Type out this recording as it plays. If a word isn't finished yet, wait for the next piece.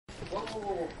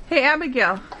Hey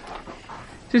Abigail,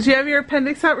 did you have your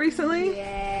appendix out recently?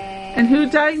 Yeah. And who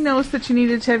diagnosed that you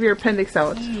needed to have your appendix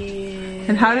out? Yeah.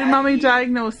 And how did Mommy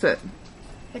diagnose it?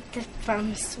 With the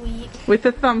thumb sweep. With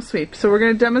the thumb sweep. So we're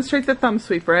going to demonstrate the thumb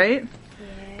sweep, right?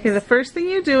 Yes. Okay, the first thing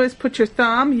you do is put your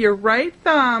thumb, your right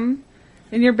thumb,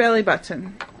 in your belly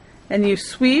button. And you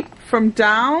sweep from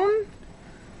down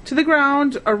to the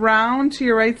ground, around to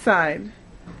your right side.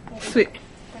 Sweep.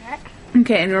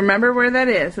 Okay, and remember where that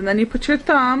is. And then you put your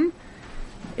thumb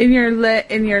in your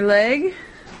leg,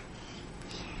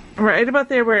 right about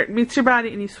there where it meets your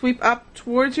body, and you sweep up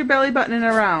towards your belly button and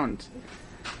around.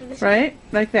 Right?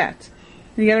 Like that.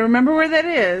 And you gotta remember where that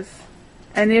is.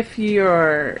 And if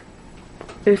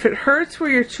it hurts where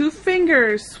your two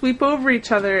fingers sweep over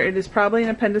each other, it is probably an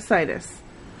appendicitis.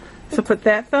 So put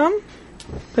that thumb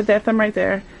right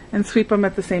there, and sweep them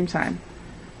at the same time.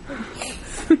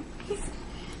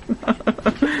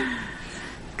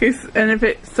 Okay,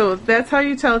 so that's how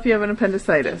you tell if you have an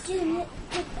appendicitis.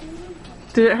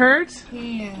 Did it hurt?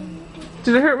 No.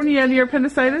 Did it hurt when you had your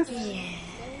appendicitis?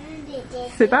 Yeah.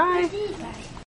 Say bye.